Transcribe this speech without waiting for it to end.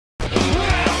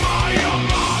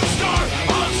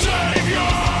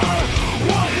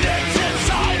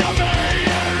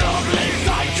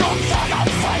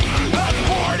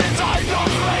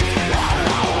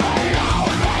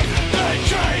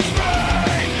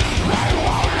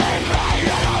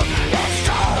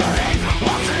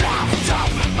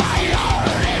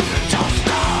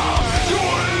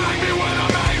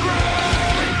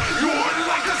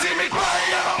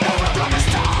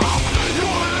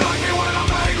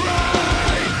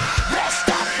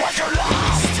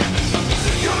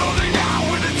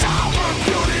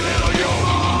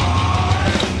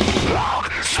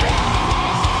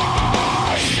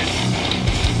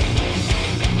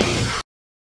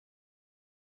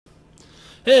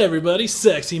Hey everybody,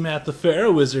 Sexy Matt the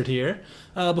Pharaoh Wizard here.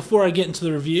 Before I get into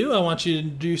the review, I want to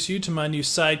introduce you to my new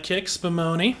sidekick,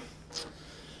 Spumoni.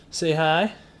 Say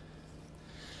hi.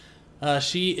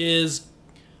 She is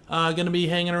going to be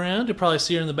hanging around. You'll probably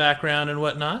see her in the background and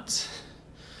whatnot.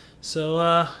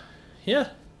 So, yeah,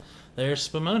 there's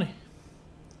Spumoni.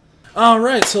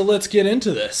 Alright, so let's get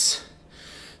into this.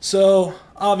 So,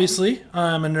 obviously,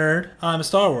 I'm a nerd. I'm a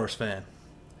Star Wars fan.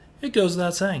 It goes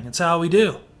without saying. It's how we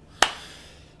do.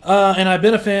 And I've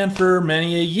been a fan for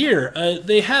many a year. I'm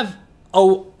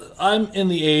in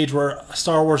the age where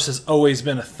Star Wars has always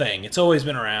been a thing. It's always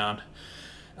been around.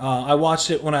 I watched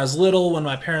it when I was little, when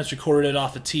my parents recorded it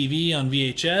off the TV on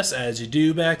VHS, as you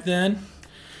do back then.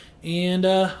 And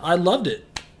I loved it.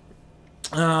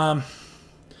 With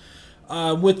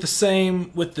the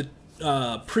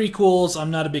prequels,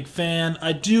 I'm not a big fan.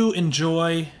 I do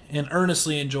enjoy and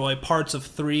earnestly enjoy parts of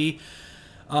 3.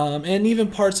 And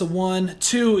even parts of 1.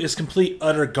 2 is complete,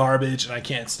 utter garbage, and I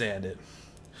can't stand it.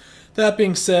 That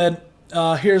being said,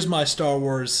 here's my Star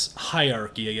Wars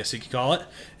hierarchy, I guess you could call it.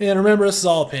 And remember, this is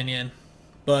all opinion,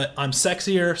 but I'm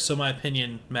sexier, so my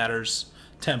opinion matters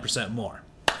 10% more.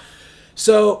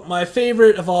 So, my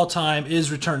favorite of all time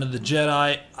is Return of the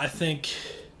Jedi.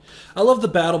 I love the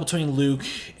battle between Luke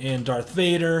and Darth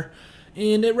Vader,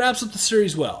 and it wraps up the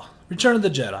series well. Return of the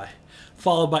Jedi,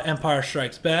 followed by Empire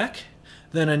Strikes Back,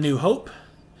 then A New Hope,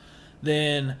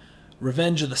 then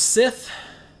Revenge of the Sith,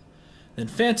 then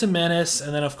Phantom Menace,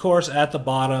 and then of course at the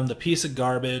bottom, the piece of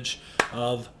garbage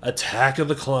of Attack of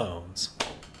the Clones.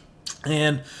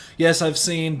 And yes, I've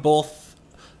seen both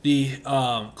the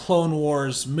Clone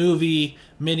Wars movie,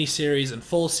 miniseries, and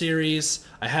full series.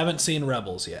 I haven't seen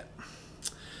Rebels yet.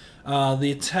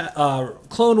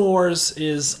 Clone Wars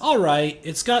is alright.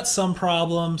 It's got some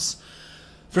problems.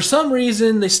 For some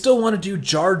reason, they still want to do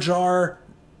Jar Jar,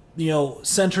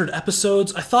 centered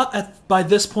episodes. I thought by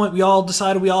this point we all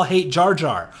decided we all hate Jar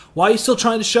Jar. Why are you still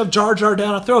trying to shove Jar Jar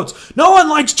down our throats? No one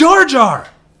likes Jar Jar!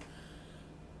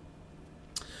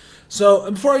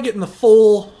 So, before I get in the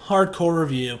full hardcore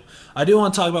review, I do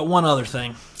want to talk about one other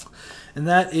thing, and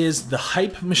that is the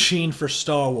hype machine for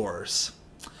Star Wars.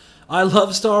 I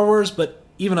love Star Wars, but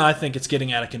even I think it's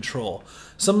getting out of control.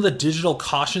 Some of the digital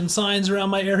caution signs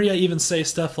around my area even say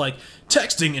stuff like,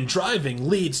 texting and driving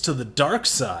leads to the dark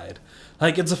side.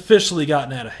 Like, it's officially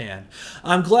gotten out of hand.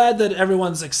 I'm glad that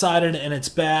everyone's excited and it's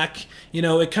back.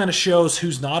 It kind of shows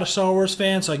who's not a Star Wars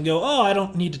fan, so I can go, oh, I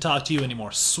don't need to talk to you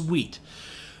anymore. Sweet.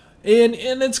 And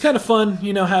it's kind of fun,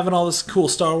 having all this cool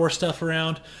Star Wars stuff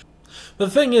around. But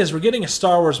the thing is, we're getting a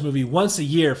Star Wars movie once a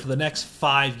year for the next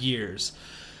 5 years.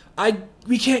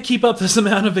 We can't keep up this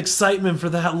amount of excitement for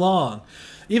that long.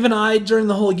 Even I, during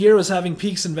the whole year, was having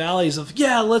peaks and valleys of,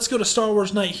 yeah, let's go to Star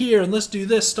Wars night here, and let's do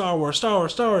this Star Wars, Star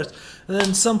Wars, Star Wars. And then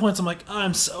at some points I'm like,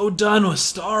 I'm so done with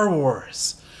Star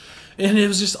Wars. And it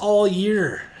was just all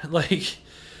year. Like,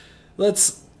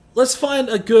 let's find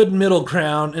a good middle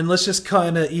ground, and let's just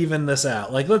kind of even this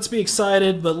out. Like, let's be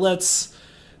excited, but let's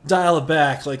dial it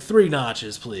back like 3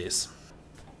 notches, please.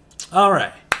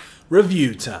 Alright,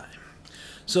 review time.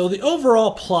 So the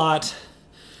overall plot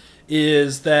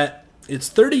is that it's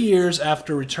 30 years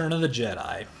after Return of the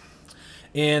Jedi,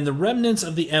 and the remnants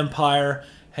of the Empire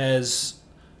has,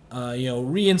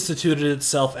 reinstituted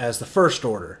itself as the First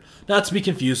Order, not to be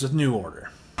confused with New Order.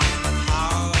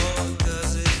 How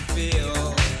does it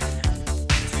feel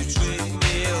to treat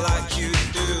me like you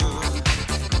do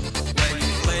when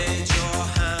you laid your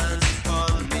hands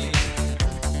upon me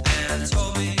and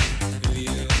told me who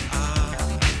you are?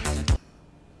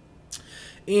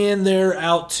 And they're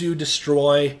out to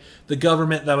destroy the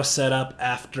government that was set up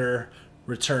after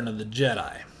Return of the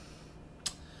Jedi.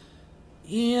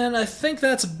 And I think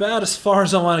that's about as far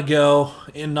as I want to go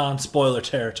in non-spoiler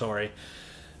territory.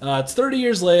 It's 30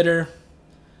 years later.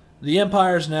 The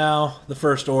Empire's now the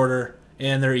First Order,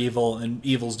 and they're evil, and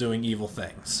evil's doing evil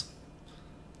things.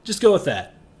 Just go with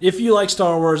that. If you like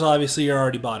Star Wars, obviously you're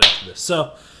already bought into this.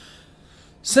 So,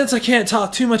 since I can't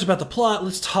talk too much about the plot,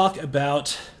 let's talk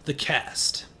about the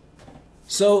cast.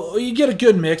 So, you get a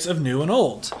good mix of new and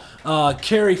old.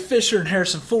 Carrie Fisher and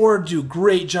Harrison Ford do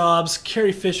great jobs.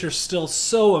 Carrie Fisher's still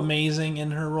so amazing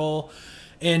in her role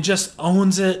and just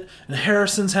owns it. And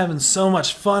Harrison's having so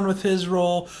much fun with his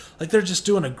role. Like, they're just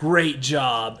doing a great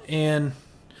job, and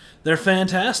they're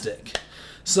fantastic.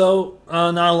 So,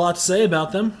 not a lot to say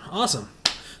about them. Awesome.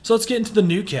 So, let's get into the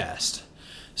new cast.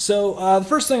 So, the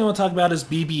first thing I want to talk about is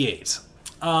BB-8.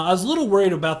 I was a little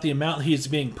worried about the amount he's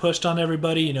being pushed on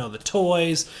everybody, the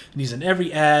toys, and he's in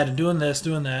every ad, and doing this,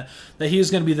 doing that he was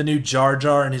going to be the new Jar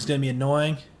Jar, and he's going to be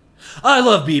annoying. I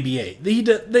love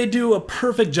BB-8. They do a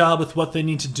perfect job with what they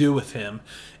need to do with him,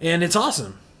 and it's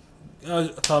awesome.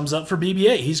 Thumbs up for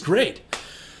BB-8. He's great.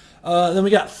 Then we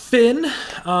got Finn.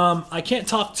 I can't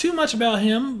talk too much about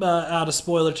him out of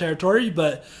spoiler territory,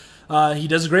 but he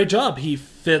does a great job. He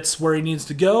fits where he needs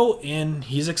to go, and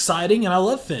he's exciting, and I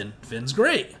love Finn. Finn's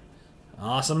great.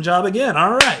 Awesome job again.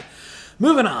 All right.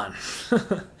 Moving on.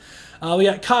 We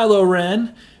got Kylo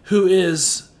Ren, who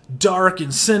is dark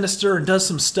and sinister and does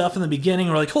some stuff in the beginning.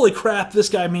 We're like, holy crap, this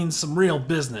guy means some real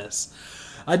business.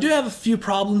 I do have a few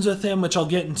problems with him, which I'll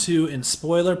get into in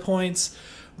spoiler points,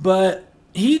 but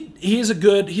he's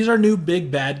our new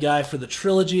big bad guy for the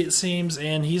trilogy, it seems,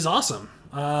 and he's awesome.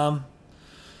 I'll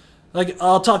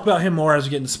talk about him more as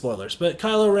we get into spoilers, but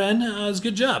Kylo Ren does a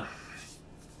good job.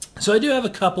 So I do have a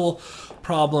couple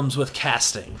problems with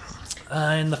casting,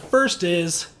 and the first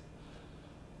is,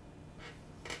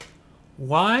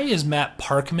 why is Matt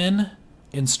Parkman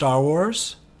in Star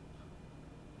Wars?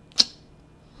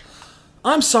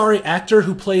 I'm sorry, actor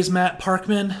who plays Matt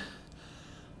Parkman,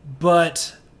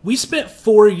 but we spent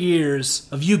 4 years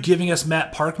of you giving us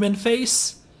Matt Parkman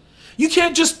face. You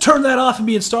can't just turn that off and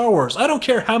be in Star Wars. I don't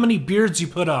care how many beards you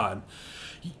put on.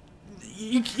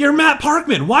 You're Matt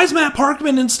Parkman. Why is Matt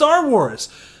Parkman in Star Wars?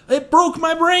 It broke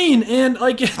my brain, and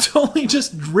it totally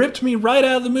just ripped me right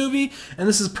out of the movie. And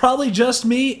this is probably just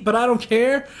me, but I don't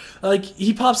care.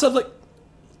 He pops up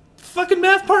fucking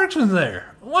Matt Parkman's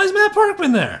there. Why is Matt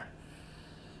Parkman there?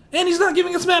 And he's not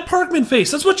giving us Matt Parkman face.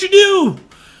 That's what you do.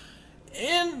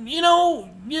 And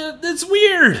it's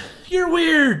weird. You're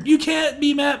weird. You can't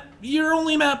be Matt. You're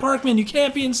only Matt Parkman. You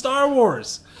can't be in Star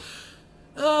Wars.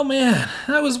 Oh man,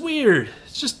 that was weird.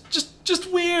 It's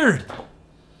just weird.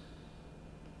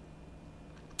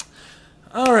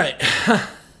 All right.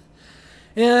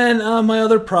 And my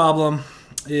other problem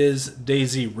is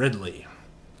Daisy Ridley.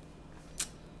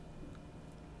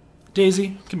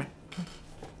 Daisy, come here.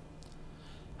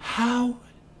 How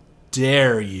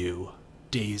dare you,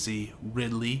 Daisy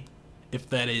Ridley, if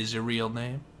that is your real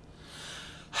name?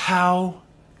 How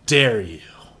dare you?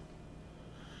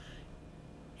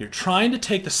 You're trying to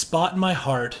take the spot in my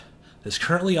heart that's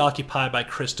currently occupied by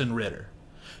Kristen Ritter.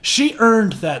 She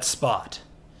earned that spot.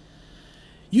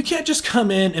 You can't just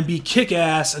come in and be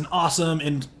kick-ass and awesome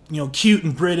and cute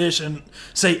and British and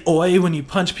say oi when you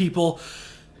punch people.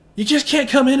 You just can't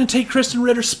come in and take Kristen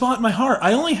Ritter's spot in my heart.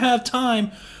 I only have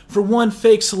time for one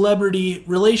fake celebrity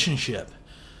relationship.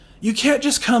 You can't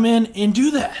just come in and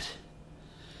do that.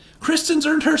 Kristen's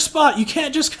earned her spot. You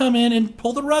can't just come in and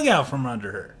pull the rug out from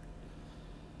under her.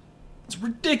 It's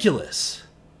ridiculous.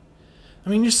 I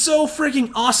mean, you're so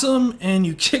freaking awesome and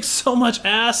you kick so much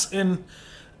ass and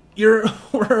you're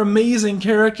an amazing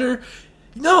character.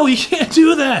 No, you can't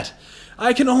do that.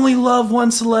 I can only love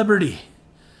one celebrity.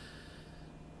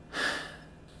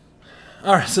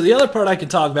 Alright, so the other part I can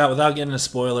talk about without getting into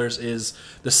spoilers is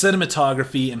the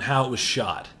cinematography and how it was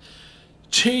shot.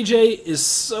 JJ is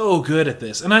so good at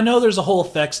this. And I know there's a whole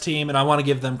effects team, and I want to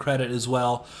give them credit as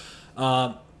well.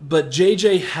 But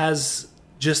JJ has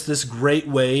just this great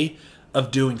way of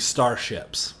doing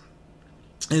starships.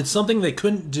 And it's something they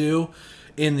couldn't do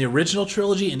in the original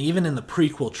trilogy and even in the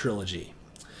prequel trilogy.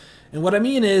 And what I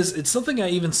mean is, it's something I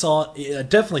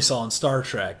definitely saw in Star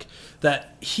Trek,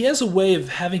 that he has a way of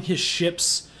having his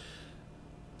ships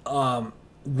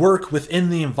work within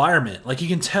the environment. You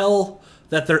can tell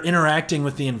that they're interacting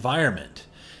with the environment.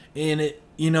 And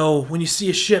when you see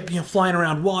a ship flying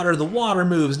around water, the water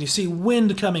moves and you see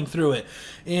wind coming through it.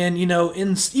 And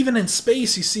even in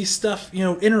space you see stuff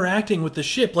interacting with the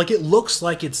ship. It looks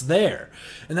like it's there.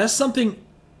 And that's something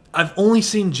I've only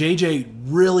seen JJ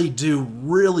really do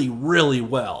really, really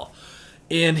well.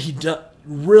 And he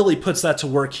really puts that to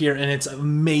work here, and it's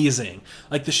amazing.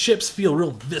 The ships feel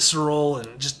real visceral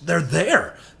and just, they're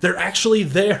there. They're actually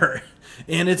there.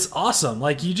 And it's awesome.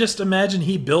 You just imagine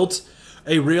he built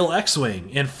a real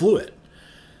X-Wing and flew it.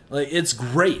 It's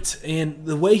great. And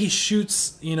the way he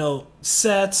shoots,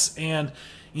 sets and,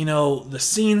 the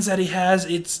scenes that he has,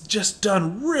 it's just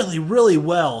done really, really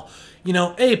well.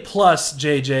 A plus,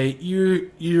 JJ.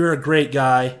 You're a great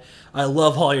guy. I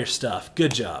love all your stuff.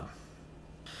 Good job.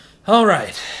 All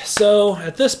right. So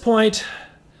at this point,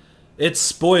 it's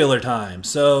spoiler time.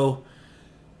 So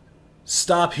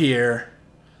stop here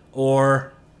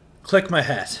or click my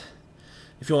hat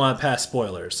if you want to pass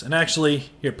spoilers. And actually,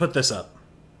 here, put this up.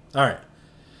 All right.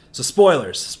 So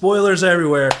spoilers. Spoilers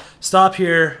everywhere. Stop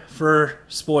here for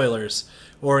spoilers.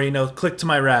 Or, click to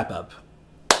my wrap-up.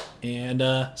 And,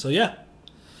 so yeah.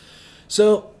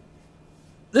 So,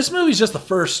 this movie's just the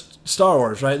first Star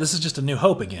Wars, right? This is just A New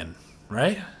Hope again,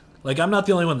 right? I'm not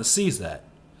the only one that sees that.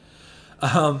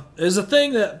 There's a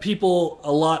thing that people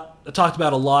talked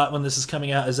about a lot when this is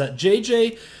coming out, is that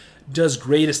JJ does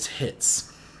greatest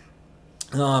hits.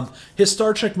 His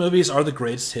Star Trek movies are the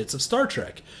greatest hits of Star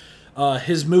Trek.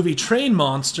 His movie Train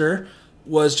Monster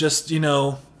was just,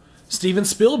 Steven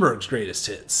Spielberg's greatest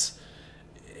hits.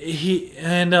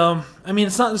 I mean,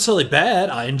 it's not necessarily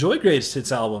bad. I enjoy greatest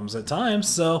hits albums at times,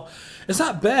 so it's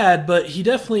not bad. But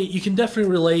you can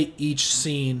definitely relate each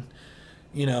scene,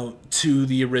 to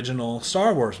the original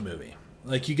Star Wars movie.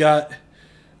 Like, you got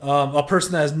a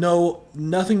person that has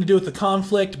nothing to do with the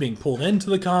conflict being pulled into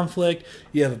the conflict.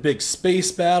 You have a big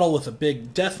space battle with a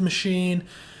big death machine.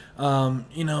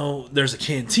 There's a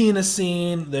cantina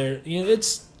scene.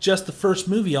 It's just the first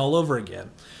movie all over again.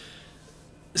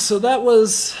 So that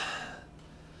was,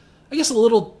 I guess, a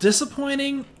little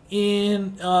disappointing,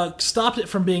 and stopped it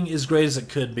from being as great as it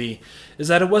could be, is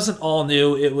that it wasn't all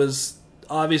new. It was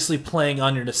obviously playing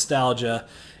on your nostalgia,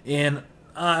 and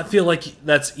I feel like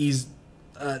that's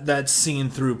seen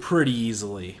through pretty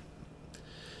easily.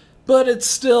 But it's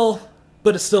still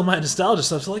my nostalgia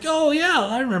stuff. So like, oh yeah,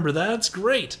 I remember that. It's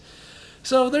great.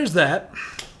 So there's that.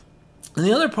 And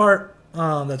the other part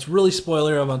that's really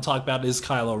spoiler I want to talk about is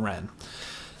Kylo Ren.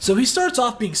 So he starts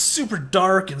off being super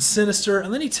dark and sinister,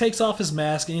 and then he takes off his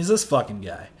mask and he's this fucking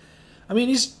guy. I mean,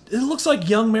 it looks like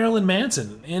young Marilyn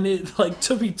Manson, and it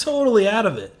took me totally out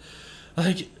of it.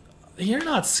 Like, you're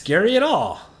not scary at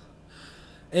all.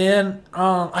 And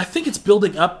I think it's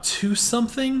building up to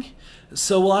something,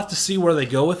 so we'll have to see where they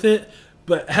go with it.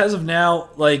 But as of now,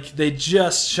 they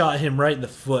just shot him right in the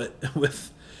foot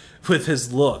with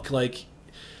his look.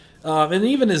 And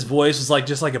even his voice was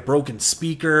just like a broken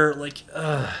speaker.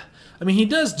 I mean, he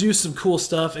does do some cool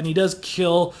stuff, and he does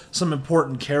kill some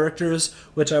important characters,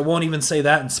 which I won't even say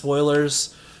that in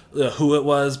spoilers, who it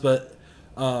was, but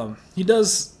he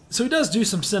does do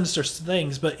some sinister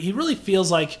things, but he really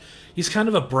feels like he's kind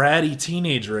of a bratty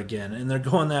teenager again, and they're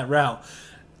going that route.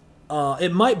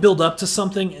 It might build up to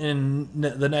something in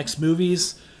the next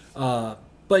movies,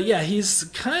 but yeah,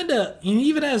 he's he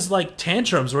even has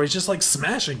tantrums where he's just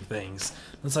smashing things.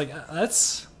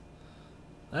 It's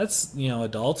that's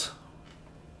adult.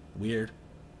 Weird.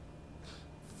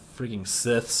 Freaking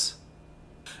Siths.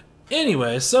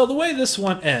 Anyway, so the way this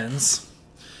one ends,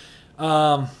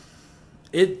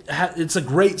 it's a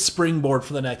great springboard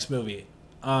for the next movie.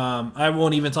 I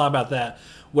won't even talk about that,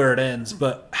 where it ends,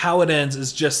 but how it ends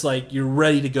is just you're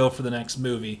ready to go for the next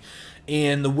movie.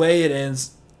 And the way it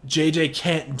ends, JJ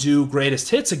can't do greatest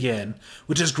hits again,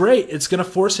 which is great. It's going to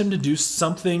force him to do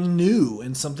something new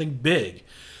and something big.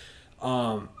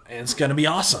 And it's going to be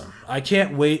awesome. I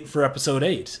can't wait for episode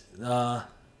 8.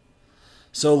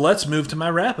 So let's move to my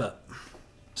wrap-up.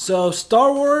 So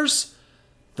Star Wars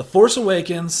The Force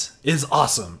Awakens is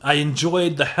awesome. I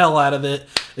enjoyed the hell out of it.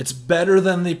 It's better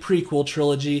than the prequel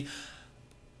trilogy.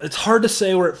 It's hard to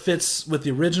say where it fits with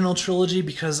the original trilogy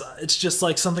because it's just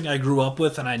something I grew up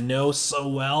with and I know so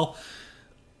well.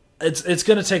 It's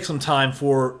going to take some time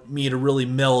for me to really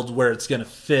meld where it's going to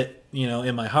fit,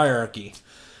 in my hierarchy.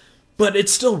 But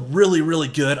it's still really, really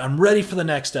good. I'm ready for the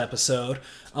next episode.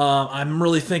 I'm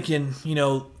really thinking,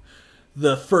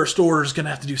 the First Order is going to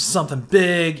have to do something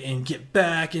big and get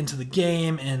back into the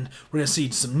game, and we're going to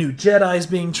see some new Jedis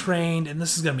being trained, and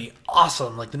this is going to be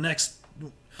awesome. The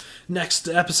next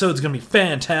episode is going to be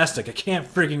fantastic. I can't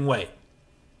freaking wait.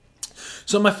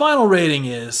 So my final rating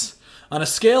is, on a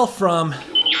scale from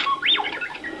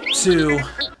 2,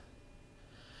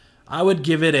 I would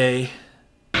give it a...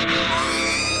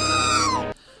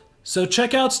 So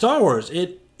check out Star Wars.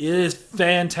 It is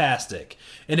fantastic.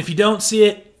 And if you don't see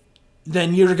it,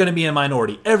 then you're going to be a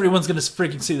minority. Everyone's going to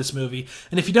freaking see this movie.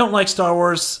 And if you don't like Star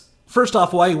Wars, first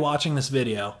off, why are you watching this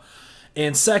video?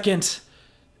 And second,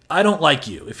 I don't like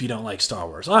you if you don't like Star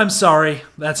Wars. I'm sorry.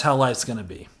 That's how life's going to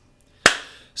be.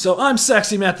 So I'm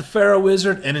Sexy Matt the Pharaoh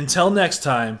Wizard, and until next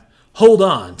time, hold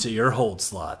on to your hold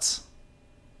slots.